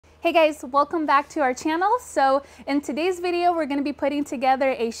Hey guys, welcome back to our channel. So in today's video, we're going to be putting together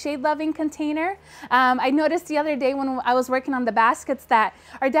a shade loving container. I noticed the other day when I was working on the baskets that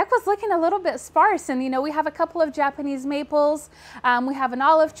our deck was looking a little bit sparse, and we have a couple of Japanese maples, we have an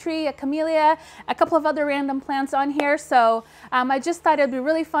olive tree, a camellia, a couple of other random plants on here. So I just thought it'd be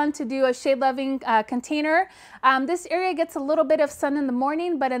really fun to do a shade loving container. This area gets a little bit of sun in the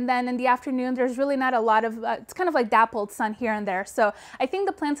morning, but then in the afternoon, there's really not a lot of, it's kind of like dappled sun here and there. So I think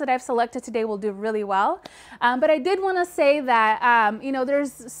the plants that I've selected today will do really well. But I did want to say that,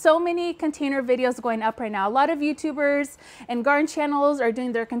 there's so many container videos going up right now. A lot of YouTubers and garden channels are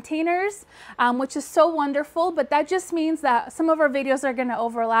doing their containers, which is so wonderful, but that just means that some of our videos are going to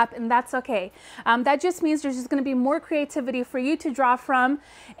overlap, and that's okay. That just means there's just going to be more creativity for you to draw from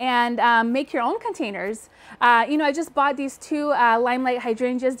and make your own containers. I just bought these two limelight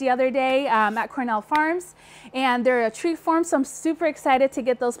hydrangeas the other day at Cornell Farms, and they're a tree form, so I'm super excited to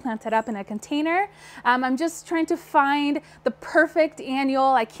get those planted up in a container. I'm just trying to find the perfect annual.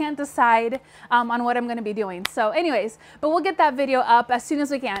 I can't decide on what I'm going to be doing. So anyways, but we'll get that video up as soon as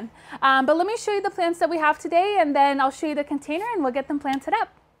we can. But let me show you the plants that we have today, and then I'll show you the container and we'll get them planted up.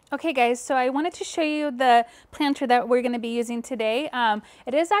 Okay guys, so I wanted to show you the planter that we're going to be using today.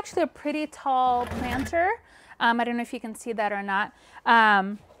 It is actually a pretty tall planter. I don't know if you can see that or not.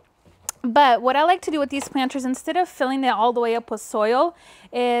 But what I like to do with these planters, instead of filling it all the way up with soil,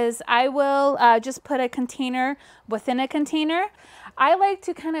 is I will just put a container within a container. I like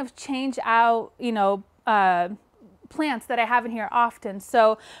to kind of change out, plants that I have in here often.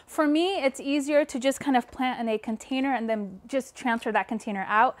 So for me, it's easier to just kind of plant in a container and then just transfer that container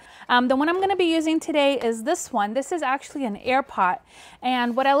out. The one I'm going to be using today is this one. This is actually an air pot.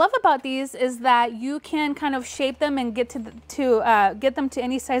 And what I love about these is that you can kind of shape them and get get them to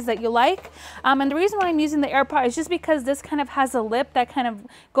any size that you like. And the reason why I'm using the air pot is just because this kind of has a lip that kind of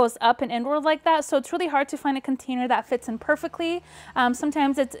goes up and inward like that. So it's really hard to find a container that fits in perfectly.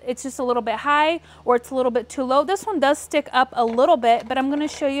 Sometimes it's just a little bit high or it's a little bit too low. This one does stick up a little bit, but I'm going to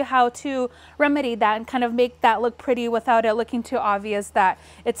show you how to remedy that and kind of make that look pretty without it looking too obvious that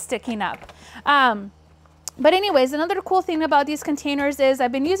it's sticking up. But anyways, another cool thing about these containers is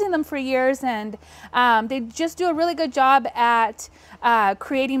I've been using them for years, and they just do a really good job at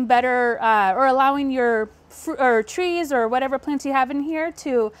creating better or allowing your trees or whatever plants you have in here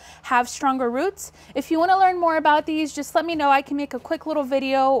to have stronger roots. If you want to learn more about these, just let me know. I can make a quick little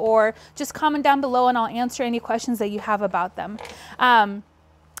video, or just comment down below and I'll answer any questions that you have about them.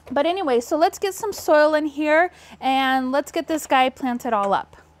 But anyway, so let's get some soil in here and let's get this guy planted all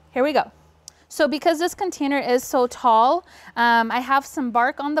up. Here we go. So because this container is so tall, I have some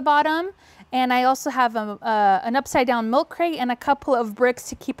bark on the bottom, and I also have an upside down milk crate and a couple of bricks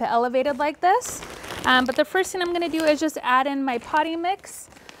to keep it elevated like this. But the first thing I'm going to do is just add in my potting mix.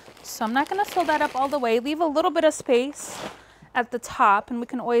 So I'm not going to fill that up all the way. Leave a little bit of space at the top, and we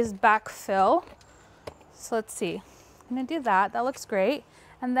can always backfill. So let's see. I'm going to do that. That looks great.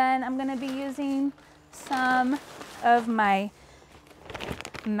 And then I'm going to be using some of my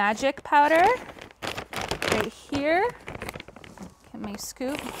magic powder right here. Get my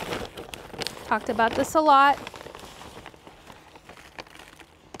scoop. Talked about this a lot,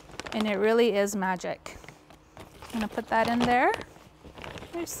 and it really is magic. I'm gonna put that in there.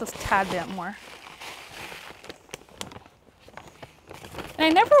 Just a tad bit more. And I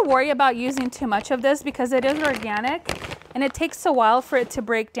never worry about using too much of this because it is organic and it takes a while for it to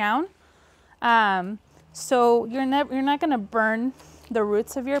break down. So you're not gonna burn the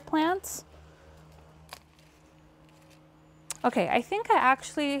roots of your plants. Okay, I think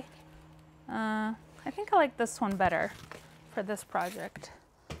I like this one better for this project.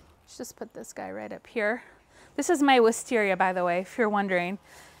 Let's just put this guy right up here. This is my wisteria, by the way, if you're wondering.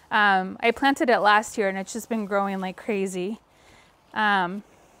 I planted it last year and it's just been growing like crazy. But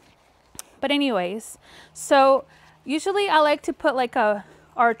anyways, so usually I like to put like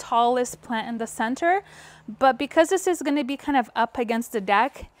our tallest plant in the center, but because this is going to be kind of up against the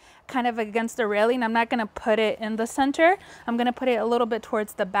deck, kind of against the railing, I'm not going to put it in the center. I'm going to put it a little bit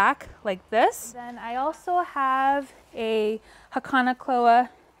towards the back like this. Then I also have a Hakanakloa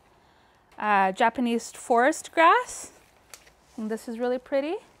Japanese forest grass, and this is really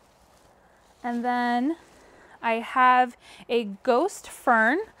pretty. And then I have a ghost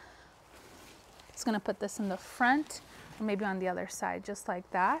fern. Just going to put this in the front, or maybe on the other side, just like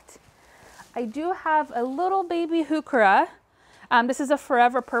that. I do have a little baby heuchera. This is a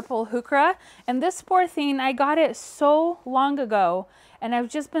forever purple heuchera, and this poor thing, I got it so long ago, and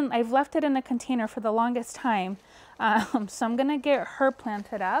I've left it in a container for the longest time. So I'm gonna get her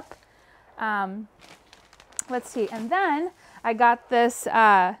planted up. Let's see, and then I got this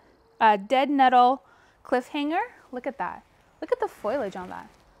Dead Nettle Cliffhanger. Look at that. Look at the foliage on that.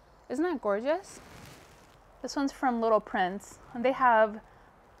 Isn't that gorgeous? This one's from Little Prince, and they have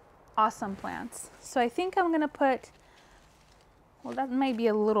awesome plants. So I think I'm gonna put, well, that might be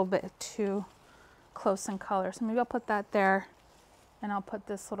a little bit too close in color. So maybe I'll put that there, and I'll put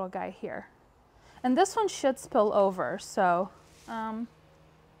this little guy here. And this one should spill over, so don't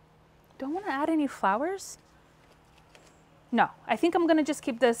want to add any flowers. No, I think I'm gonna just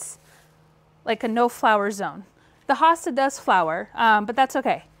keep this like a no flower zone. The hosta does flower, but that's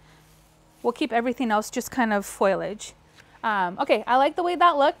okay. We'll keep everything else just kind of foliage. Okay, I like the way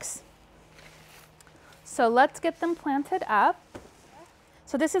that looks. So let's get them planted up.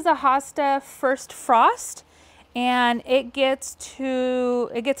 So this is a hosta First Frost, and it gets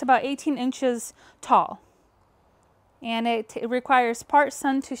about 18 inches tall. And it requires part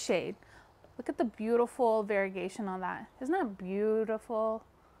sun to shade. Look at the beautiful variegation on that. Isn't that beautiful?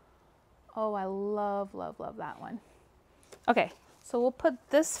 Oh, I love, love, love that one. Okay, so we'll put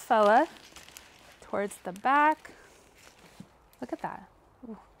this fella towards the back. Look at that.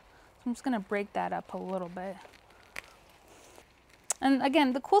 Ooh. I'm just gonna break that up a little bit. And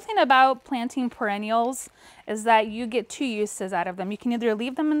again, the cool thing about planting perennials is that you get two uses out of them. You can either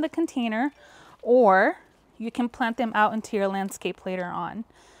leave them in the container, or you can plant them out into your landscape later on.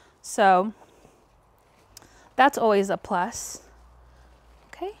 So that's always a plus.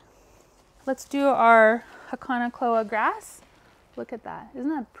 Okay, let's do our Hakonakloa grass. Look at that. Isn't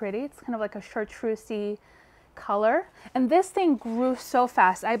that pretty? It's kind of like a chartreusey color. And this thing grew so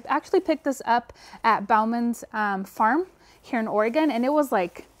fast. I actually picked this up at Bauman's farm here in Oregon, and it was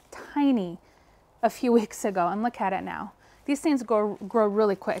like tiny a few weeks ago, and look at it now. These things grow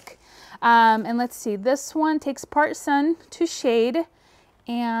really quick. And let's see, this one takes part sun to shade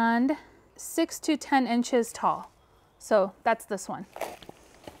and 6 to 10 inches tall. So that's this one.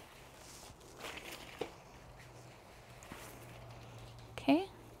 Okay.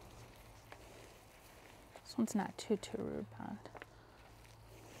 This one's not too root bound.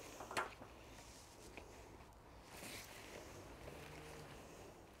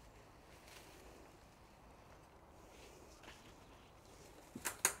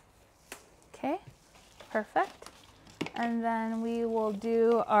 Okay, perfect. And then we will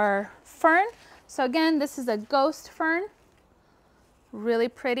do our fern. So again, this is a ghost fern, really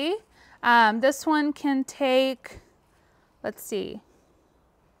pretty. This one can take, let's see.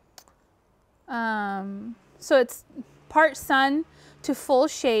 So it's part sun to full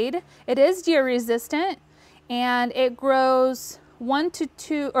shade. It is deer resistant, and it grows 1 to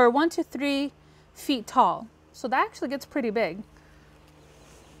 3 feet tall. So that actually gets pretty big.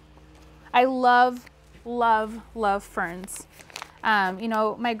 I love, love, love ferns. You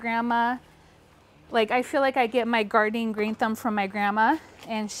know, my grandma, like, I feel like I get my gardening green thumb from my grandma,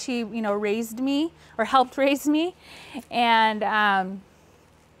 and she, you know, raised me or helped raise me. And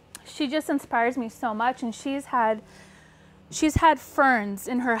she just inspires me so much. And she's had ferns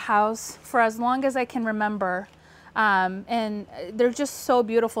in her house for as long as I can remember. And they're just so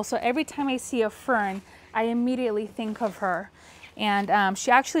beautiful. So every time I see a fern, I immediately think of her. And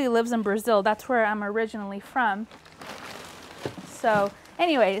she actually lives in Brazil. That's where I'm originally from. So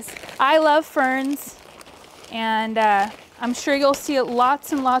anyways, I love ferns, and I'm sure you'll see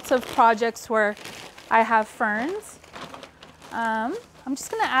lots and lots of projects where I have ferns. I'm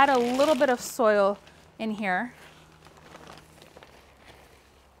just gonna add a little bit of soil in here.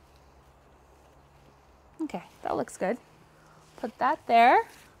 Okay, that looks good. Put that there.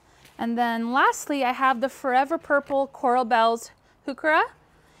 And then lastly, I have the Forever Purple Coral Bells Heuchera.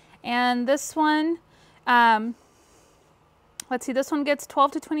 And this one, let's see, this one gets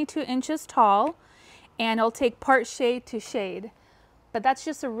 12 to 22 inches tall, and it'll take part shade to shade. But that's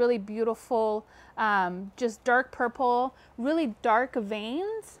just a really beautiful, just dark purple, really dark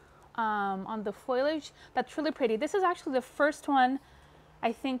veins on the foliage. That's really pretty. This is actually the first one,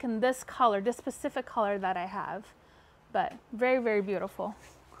 I think, in this color, this specific color that I have. But very, very beautiful.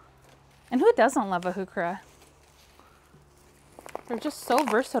 And who doesn't love a heuchera? They're just so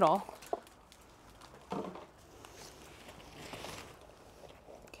versatile.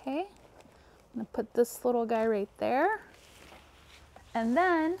 Okay, I'm gonna put this little guy right there. And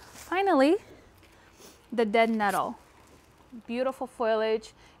then finally, the dead nettle. Beautiful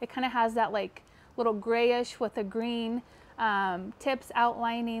foliage. It kind of has that like little grayish with a green tips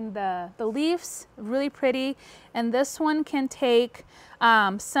outlining the leaves. Really pretty. And this one can take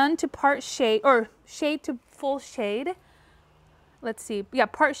sun to part shade, or shade to full shade. Let's see, yeah,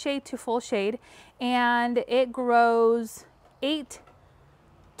 part shade to full shade. And it grows 8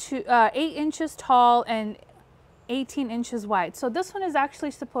 inches tall and 18 inches wide. So this one is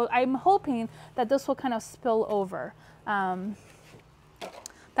actually I'm hoping that this will kind of spill over.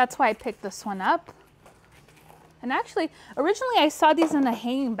 That's why I picked this one up. And actually, originally I saw these in a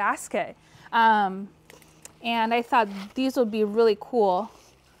hanging basket. And I thought these would be really cool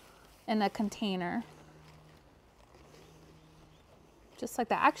in a container. Just like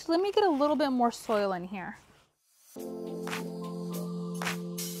that. Actually, let me get a little bit more soil in here.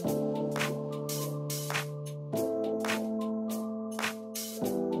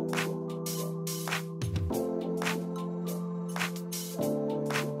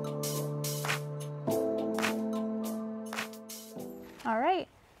 All right,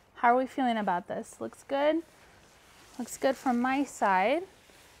 how are we feeling about this? Looks good? Looks good from my side.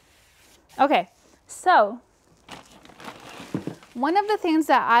 Okay, so one of the things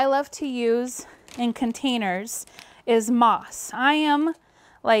that I love to use in containers is moss. I am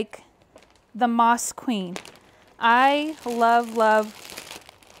like the moss queen. I love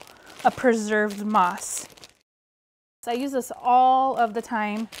a preserved moss. I use this all of the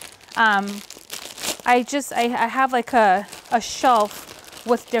time. I have like a shelf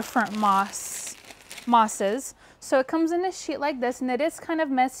with different mosses. So it comes in a sheet like this, and it is kind of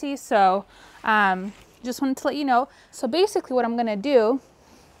messy, so just wanted to let you know. So basically what I'm gonna do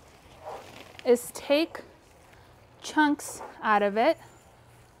is take chunks out of it,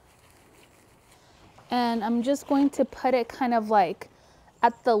 and I'm just going to put it kind of like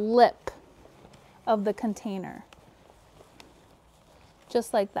at the lip of the container.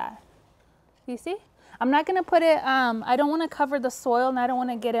 Just like that. You see? I'm not gonna put it, I don't wanna cover the soil, and I don't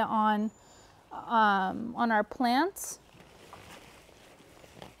wanna get it on our plants,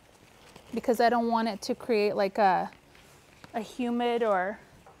 because I don't want it to create like a humid or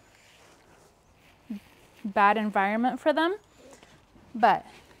bad environment for them. But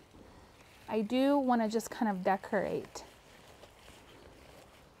I do want to just kind of decorate.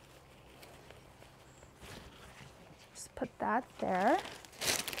 Just put that there.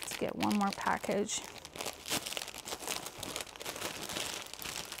 Let's get one more package.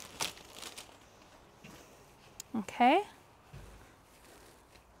 Okay.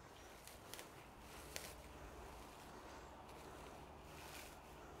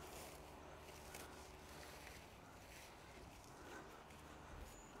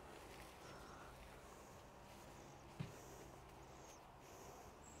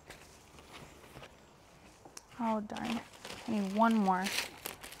 Oh darn, I need one more.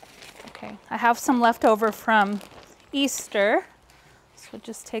 Okay, I have some left over from Easter. So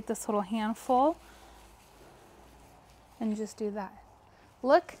just take this little handful and just do that.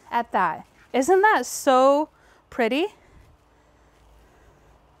 Look at that. Isn't that so pretty?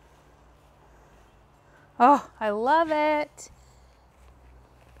 Oh, I love it.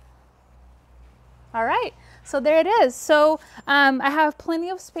 All right, so there it is. So I have plenty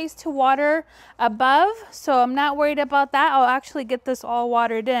of space to water above, so I'm not worried about that. I'll actually get this all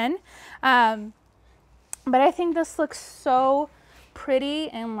watered in. But I think this looks so pretty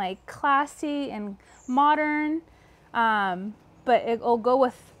and like classy and modern. But it'll go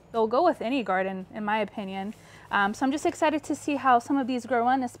with any garden, in my opinion. So I'm just excited to see how some of these grow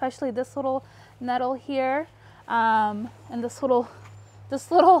in, especially this little nettle here, and this little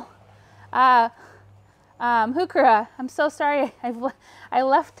heuchera. I'm so sorry. I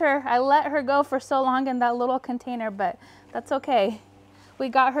let her go for so long in that little container, but that's okay. We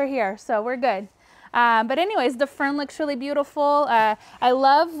got her here, so we're good. But anyways, the fern looks really beautiful. I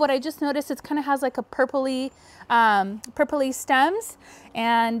love what I just noticed. It kind of has like a purpley stems,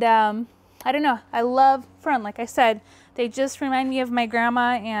 and I don't know. I love fern. Like I said, they just remind me of my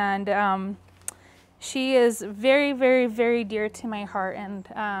grandma, and she is very, very, very dear to my heart. And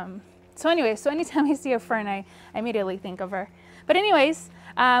so anyway, so anytime I see a fern, I immediately think of her. But anyways,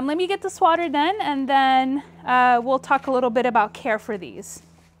 let me get this watered in, and then we'll talk a little bit about care for these.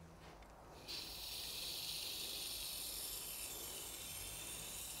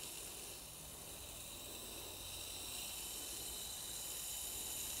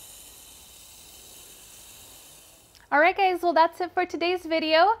 All right guys, well that's it for today's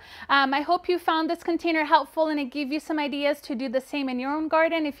video. I hope you found this container helpful and it gave you some ideas to do the same in your own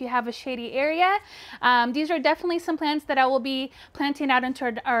garden if you have a shady area. These are definitely some plants that I will be planting out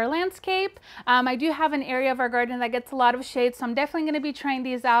into our landscape. I do have an area of our garden that gets a lot of shade, so I'm definitely going to be trying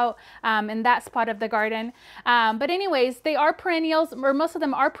these out in that spot of the garden. But anyways, they are perennials, or most of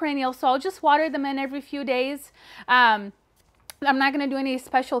them are perennials, so I'll just water them in every few days. I'm not going to do any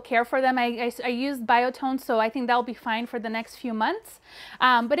special care for them. I used Biotone, so I think that'll be fine for the next few months.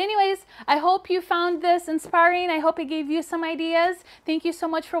 But anyways, I hope you found this inspiring. I hope it gave you some ideas. Thank you so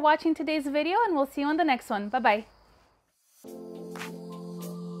much for watching today's video, and we'll see you on the next one. Bye-bye.